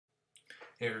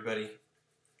Hey everybody,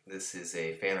 this is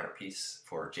a fan art piece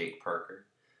for Jake Parker.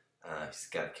 He's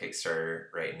got a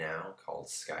Kickstarter right now called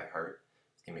Skyheart.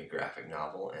 It's going to be a graphic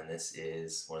novel, and this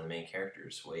is one of the main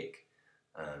characters, Wake.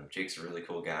 Jake's a really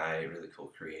cool guy, really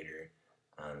cool creator.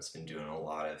 He's been doing a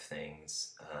lot of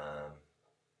things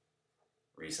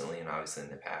recently and obviously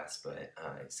in the past, but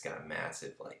he's got a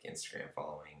massive Instagram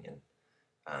following,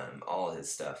 and all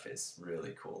his stuff is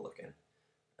really cool looking.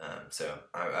 So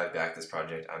I backed this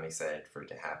project. I'm excited for it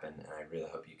to happen, and I really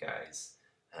hope you guys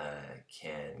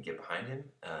can get behind him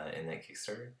in that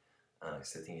Kickstarter,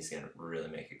 because I think he's going to really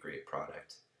make a great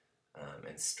product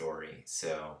and story.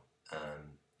 So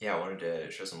yeah, I wanted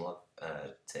to show some love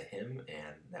to him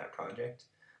and that project.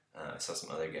 I saw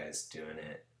some other guys doing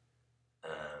it,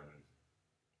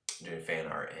 doing fan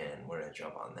art, and wanted to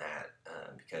jump on that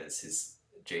because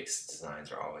Jake's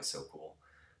designs are always so cool.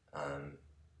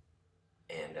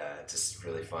 And just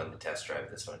really fun to test drive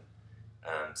this one.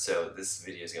 So this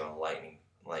video is going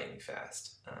lightning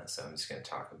fast. So I'm just going to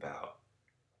talk about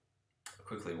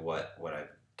quickly what I've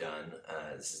done.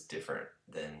 This is different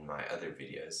than my other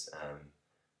videos,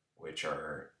 which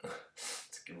are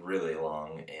really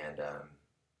long, and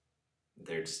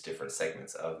they're just different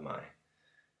segments of my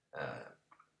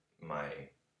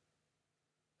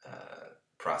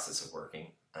process of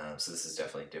working. So this is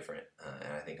definitely different,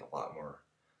 and I think a lot more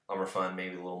fun,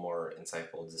 maybe a little more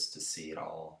insightful, just to see it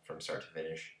all from start to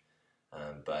finish.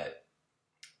 But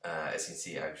as you can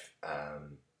see, I've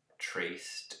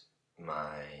traced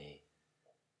my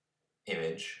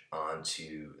image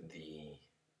onto the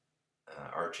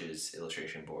Arches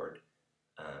illustration board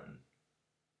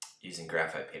using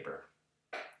graphite paper.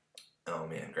 Oh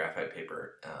man, graphite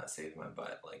paper saves my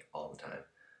butt all the time.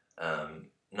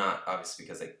 Not obviously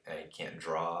because I can't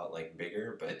draw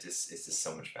bigger, but it's just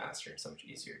so much faster and so much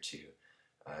easier to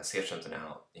sketch something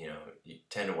out.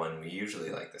 10 to 1, we usually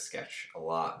like the sketch a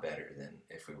lot better than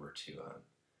if we were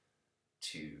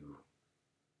to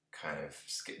kind of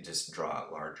just draw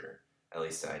it larger. At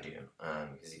least I do,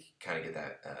 because you kind of get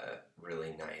that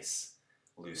really nice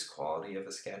loose quality of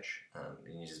a sketch,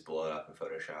 and you just blow it up in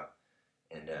Photoshop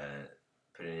and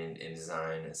put it in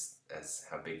InDesign as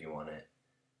how big you want it,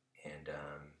 and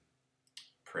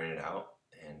print it out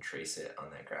and trace it on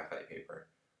that graphite paper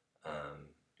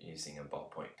using a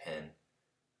ballpoint pen.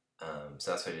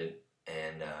 So that's what I did,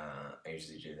 and I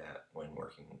usually do that when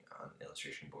working on an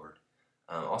illustration board.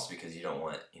 Also because you don't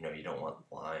want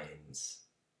lines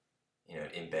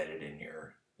embedded in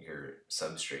your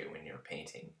substrate when you're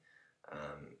painting.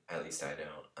 At least I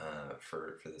don't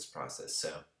for this process.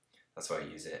 So that's why I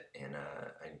use it, and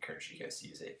I encourage you guys to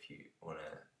use it if you want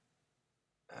to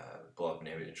blow up an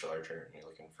image larger and you're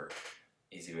looking for an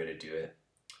easy way to do it.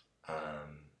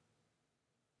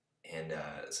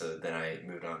 So then I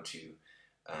moved on to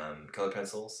color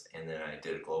pencils, and then I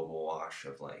did a global wash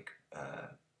of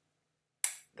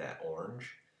that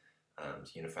orange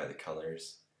to unify the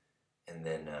colors, and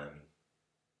then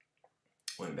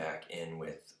went back in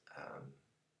with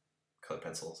color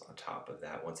pencils on top of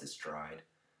that once it's dried,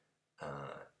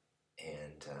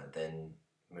 and then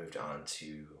moved on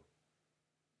to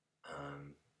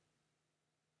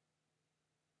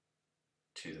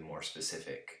the more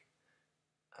specific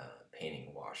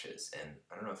painting washes. And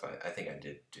I don't know if I think I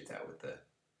did do that with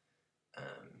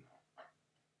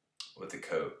the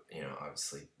coat.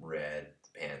 Obviously red,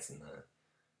 the pants, and the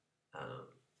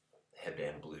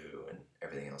headband blue, and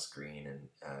everything else green and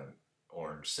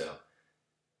orange. So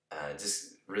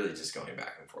just going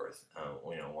back and forth.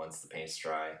 Once the paint's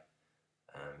dry,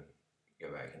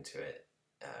 go back into it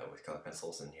with color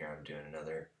pencils, and here I'm doing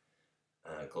another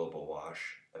global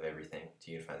wash of everything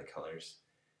to unify the colors.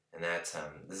 And that's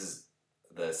this is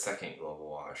the second global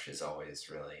wash is always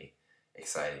really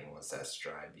exciting once that's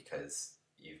dry, because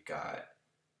you've got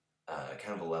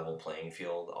kind of a level playing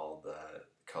field. All the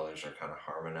colors are kind of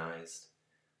harmonized,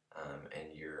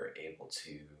 and you're able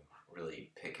to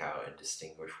really pick out and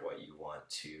distinguish what you want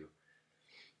to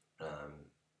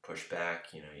push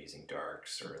back, using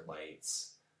darks or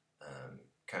lights,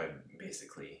 kind of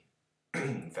basically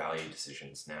value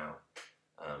decisions now,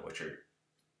 which are,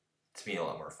 to me, a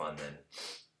lot more fun than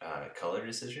color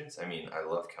decisions. I mean, I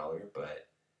love color, but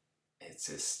it's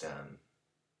just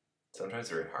sometimes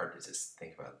very hard to just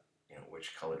think about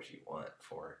which colors you want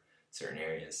for certain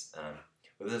areas.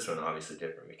 With this one, obviously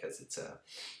different because it's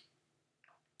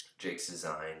Jake's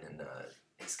design, and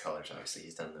his colors. Obviously,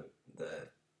 he's done the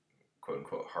quote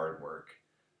unquote hard work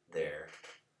there,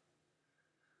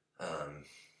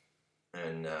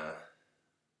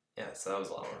 yeah. So that was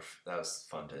that was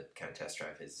fun to kind of test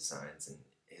drive his designs, and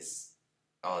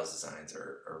all his designs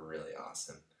are really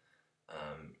awesome.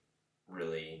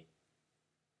 Really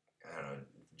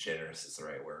generous is the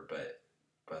right word, but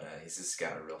he's just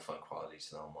got a real fun quality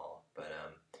to them all. But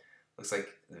looks like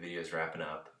the video is wrapping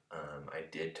up. I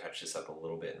did touch this up a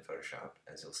little bit in Photoshop,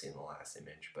 as you'll see in the last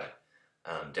image, but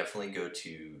definitely go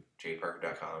to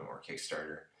jparker.com or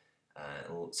Kickstarter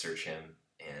and search him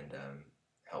and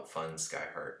help fund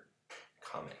Skyheart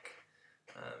comic.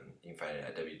 You can find it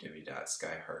at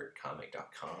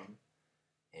www.skyheartcomic.com,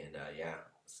 and yeah,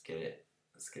 let's get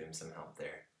him some help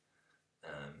there.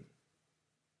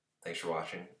 Thanks for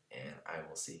watching, and I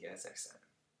will see you guys next time.